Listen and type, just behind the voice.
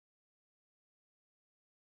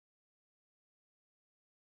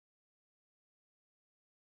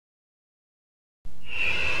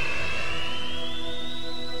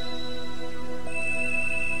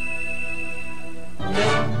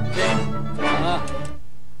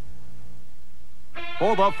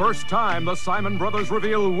For the first time, the Simon brothers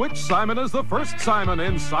reveal which Simon is the first Simon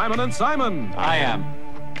in Simon and Simon. I am.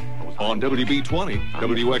 On WB20,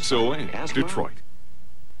 WXON, Detroit.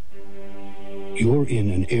 You're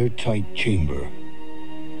in an airtight chamber.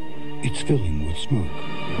 It's filling with smoke.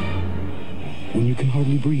 When you can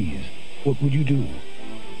hardly breathe, what would you do?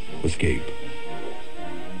 Escape.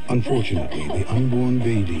 Unfortunately, the unborn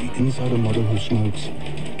baby inside a mother who smokes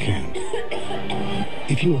can't.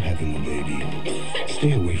 If you're having a baby,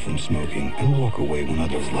 stay away from smoking and walk away when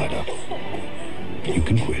others light up. You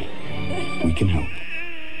can quit. We can help.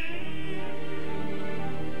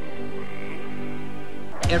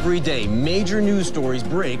 Every day, major news stories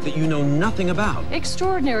break that you know nothing about.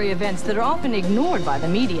 Extraordinary events that are often ignored by the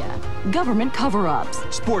media. Government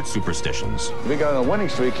cover-ups. Sports superstitions. If he got on a winning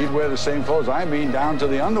streak, he'd wear the same clothes, I mean, down to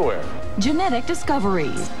the underwear. Genetic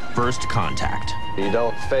discoveries. First contact. You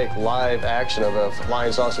don't fake live action of a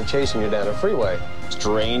flying saucer chasing you down a freeway.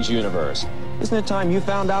 Strange universe. Isn't it time you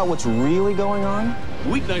found out what's really going on?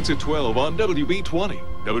 Weeknights at 12 on WB20,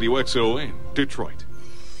 WXON, Detroit.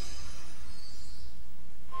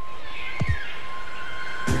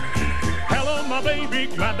 Hello, my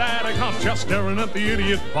baby, glad that I caught you staring at the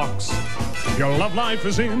idiot box. Your love life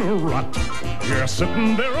is in a rut. You're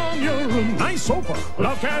sitting there on your nice sofa.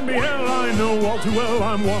 Love can be hell, I know all too well.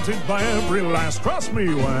 I'm wanted by every lass. Trust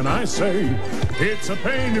me when I say it's a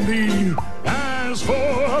pain in the As for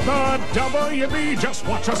the WB, just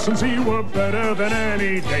watch us and see we're better than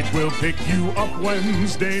any date. We'll pick you up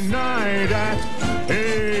Wednesday night at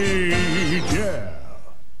 8, yeah.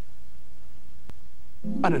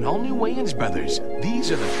 On an all-new Wayans Brothers,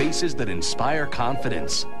 these are the faces that inspire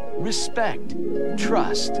confidence, respect,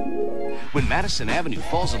 trust. When Madison Avenue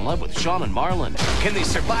falls in love with Sean and Marlon, can they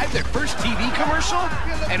survive their first TV commercial?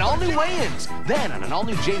 An all-new Wayans. Then on an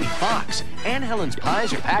all-new Jamie Foxx, Ann Helen's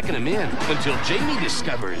pies are packing them in until Jamie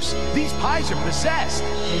discovers these pies are possessed.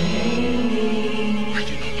 Jamie, why'd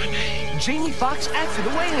you know my name? Jamie Foxx after the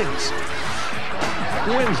Wayans.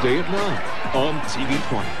 Wednesday at 9 on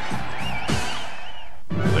TV20.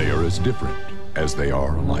 They are as different as they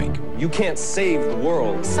are alike. You can't save the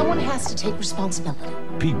world. Someone has to take responsibility.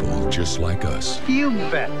 People just like us. You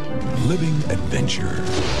bet. Living adventure.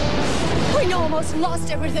 We almost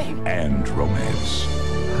lost everything. And romance.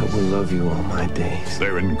 I will love you all my days.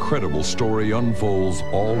 Their incredible story unfolds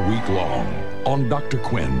all week long on Dr.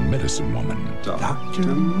 Quinn, Medicine Woman. Dr.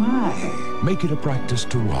 My. Make it a practice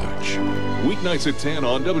to watch. Weeknights at 10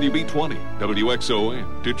 on WB20,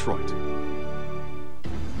 WXON, Detroit.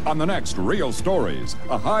 On the next Real Stories,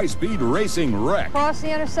 a high-speed racing wreck Crossed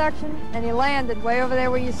the intersection, and he landed way over there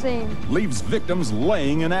where you seen him. leaves victims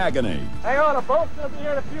laying in agony. Hang on, a boat's gonna be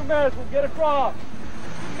here in a few minutes. We'll get across.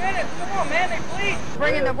 Minutes, come on, man, they bleed.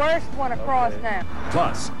 Bringing the worst one across now.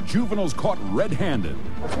 Plus, juveniles caught red-handed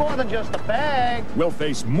It's more than just a bag. will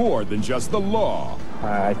face more than just the law.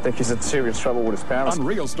 I think he's in serious trouble with his parents. On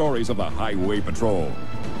Real Stories of the Highway Patrol.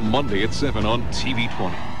 Monday at 7 on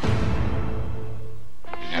TV20.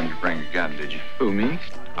 Have you bring a gun, did you? Who, me?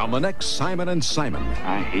 On the next Simon and Simon.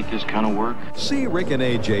 I hate this kind of work. See Rick and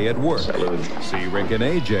AJ at work. Salud. See Rick and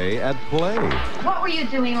AJ at play. What were you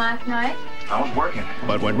doing last night? I was working.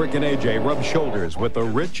 But when Rick and AJ rub shoulders with the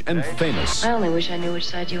rich and famous, I only wish I knew which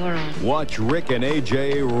side you were on. watch Rick and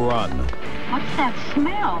AJ run. What's that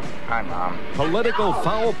smell? Hi, Mom. Political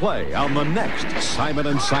foul play on the next Simon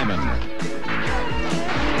and Simon.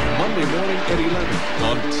 Monday morning at 11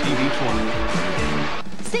 on TV20.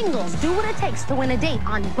 Singles do what it takes to win a date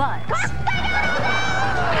on Buzz.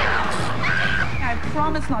 I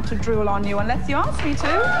promise not to drool on you unless you ask me to.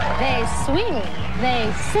 They swing,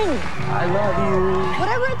 they sing. I love you.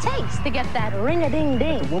 Whatever it takes to get that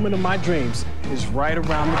ring-a-ding-ding. The woman of my dreams is right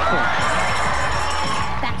around the corner.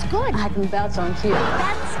 That's good. I can bounce on cue.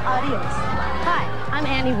 That's adios. Hi, I'm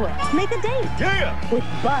Annie Wood. Make a date. Yeah! With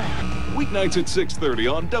Buzz. Weeknights at 6:30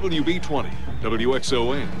 on WB20,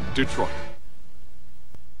 WXON, Detroit.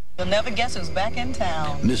 You'll never guess who's back in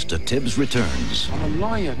town. Mr. Tibbs returns I'm a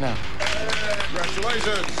lawyer now.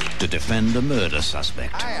 Congratulations. to defend a murder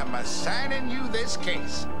suspect. I am assigning you this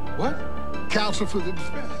case. What? Counsel for the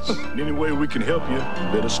defense. Any way we can help you,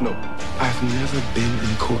 let us know. I've never been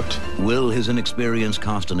in court. Will his inexperience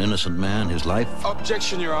cost an innocent man his life?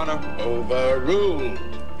 Objection, Your Honor. Overruled.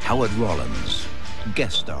 Howard Rollins,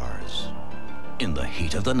 guest stars in the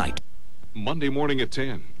heat of the night. Monday morning at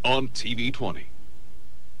 10 on TV20.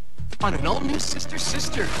 On an all-new Sister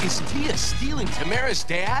Sister, is Tia stealing Tamara's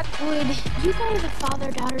dad? Would you go to the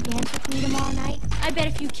father-daughter dance with me tomorrow night? I bet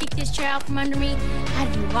if you kick this chair out from under me,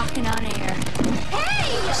 I'd be walking on air.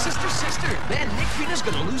 Hey! Sister Sister, man, Nick Pina's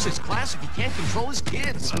gonna lose his class if he can't control his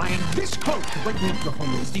kids. Man, this coat could break me into the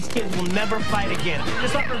homeless. These kids will never fight again.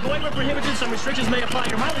 This offer of waiver prohibited. Some restrictions may apply.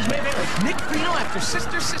 Your mileage may vary. Nick Pino after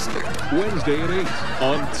Sister Sister. Wednesday at 8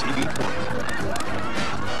 on TV 20.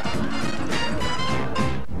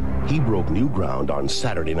 He broke new ground on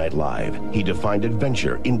Saturday Night Live. He defined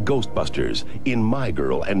adventure in Ghostbusters. In My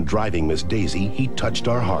Girl and Driving Miss Daisy, he touched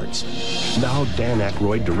our hearts. Now Dan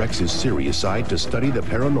Aykroyd directs his serious side to study the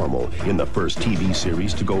paranormal in the first TV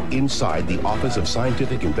series to go inside the Office of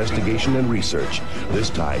Scientific Investigation and Research. This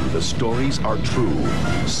time, the stories are true.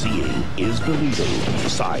 Seeing is believing.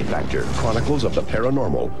 Sci Factor, Chronicles of the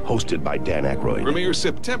Paranormal, hosted by Dan Aykroyd. Premieres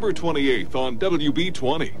September 28th on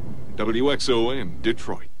WB20. WXON,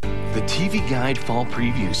 Detroit. The TV Guide Fall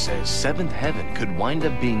Preview says Seventh Heaven could wind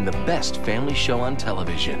up being the best family show on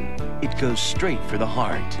television. It goes straight for the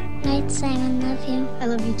heart. Night, Simon. Love you. I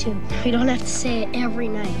love you too. We don't have to say it every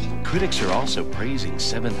night. Critics are also praising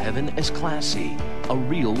Seventh Heaven as classy, a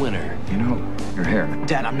real winner. You know, your hair.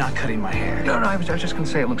 Dad, I'm not cutting my hair. No, I was just gonna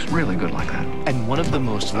say it looks really good like that. And one of the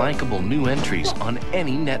most likable new entries on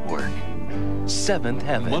any network. Seventh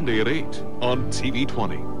Heaven. Monday at 8 on TV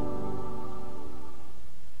 20.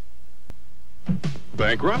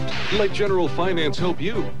 Bankrupt? Let General Finance help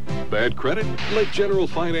you. Bad credit? Let General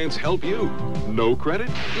Finance help you. No credit?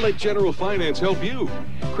 Let General Finance help you.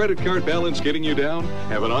 Credit card balance getting you down?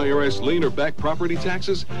 Have an IRS lien or back property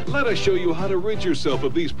taxes? Let us show you how to rid yourself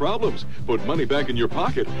of these problems, put money back in your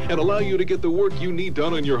pocket, and allow you to get the work you need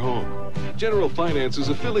done in your home. General Finance is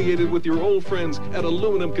affiliated with your old friends at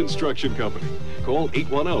Aluminum Construction Company. Call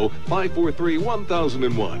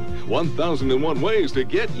 810-543-1001. 1001 ways to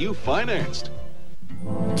get you financed.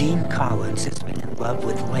 Dean Collins has been in love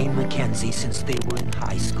with Lane McKenzie since they were in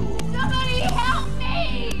high school. Somebody help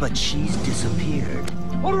me! But she's disappeared.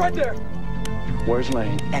 Hold it right there. Where's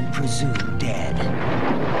Lane? And presumed dead.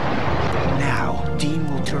 Now,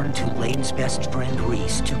 Dean will turn to Lane's best friend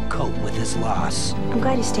Reese to cope with his loss. I'm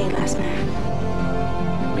glad you stayed last night.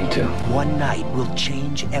 Me too. One night will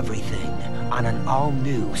change everything on an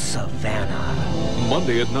all-new Savannah.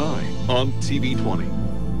 Monday at 9 on TV 20.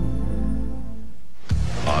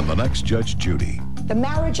 On the next Judge Judy. The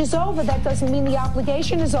marriage is over. That doesn't mean the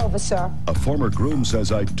obligation is over, sir. A former groom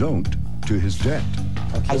says I don't to his debt.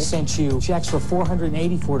 Okay. I sent you checks for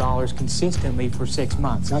 $484 consistently for 6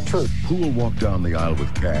 months. Not true. Who will walk down the aisle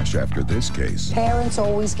with cash after this case? Parents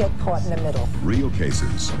always get caught in the middle. Real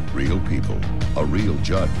cases, real people, a real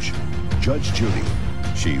judge. Judge Judy.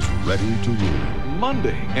 She's ready to rule.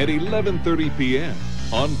 Monday at 11:30 p.m.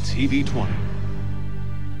 on TV 20.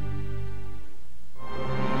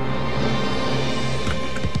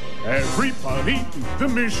 Everybody, the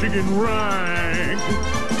Michigan rank.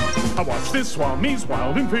 I watch this while me's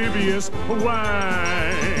wild amphibious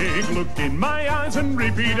wank. Look in my eyes and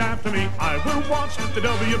repeat after me. I will watch the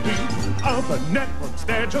WB. Other networks,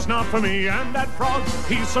 they're just not for me. And that frog,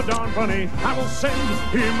 he's so darn funny. I will send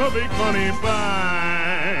him a big money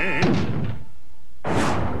bang.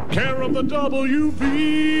 Care of the WB.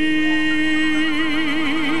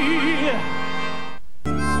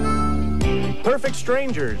 Perfect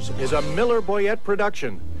Strangers is a Miller Boyette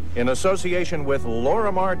production in association with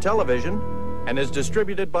Lorimar Television and is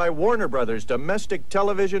distributed by Warner Brothers Domestic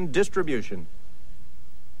Television Distribution.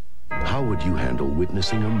 How would you handle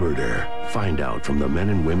witnessing a murder? Find out from the men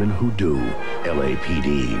and women who do.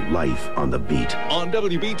 LAPD, Life on the Beat. On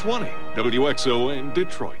WB20, WXON,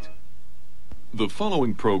 Detroit. The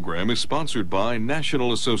following program is sponsored by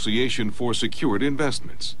National Association for Secured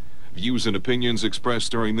Investments. Views and opinions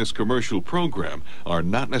expressed during this commercial program are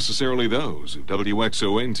not necessarily those of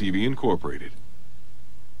WXON TV Incorporated.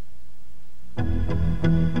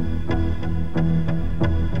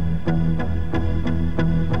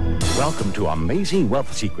 Welcome to Amazing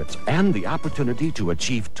Wealth Secrets and the opportunity to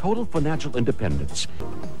achieve total financial independence.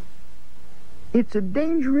 It's a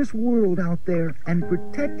dangerous world out there, and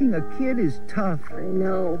protecting a kid is tough. I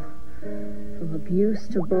know. From abuse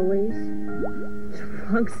to bullies,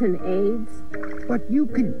 drugs and AIDS. But you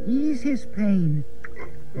can ease his pain.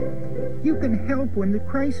 You can help when the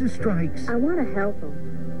crisis strikes. I want to help him.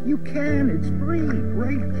 You can. It's free.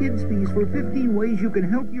 Write Kids Fees for 15 ways you can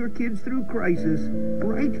help your kids through crisis.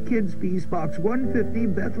 Write Kids Fees, Box 150,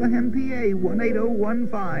 Bethlehem, PA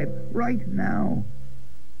 18015. Right now.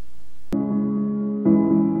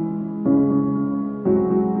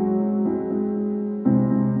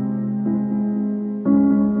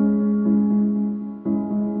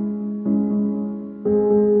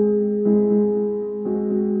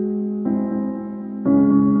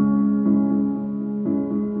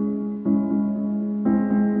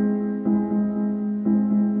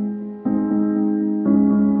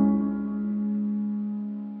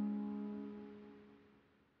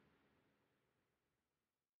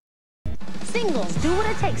 what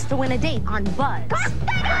it takes to win a date on Buzz.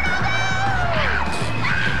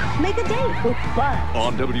 Make a date with Buzz.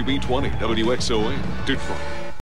 On WB20, WXON, Detroit.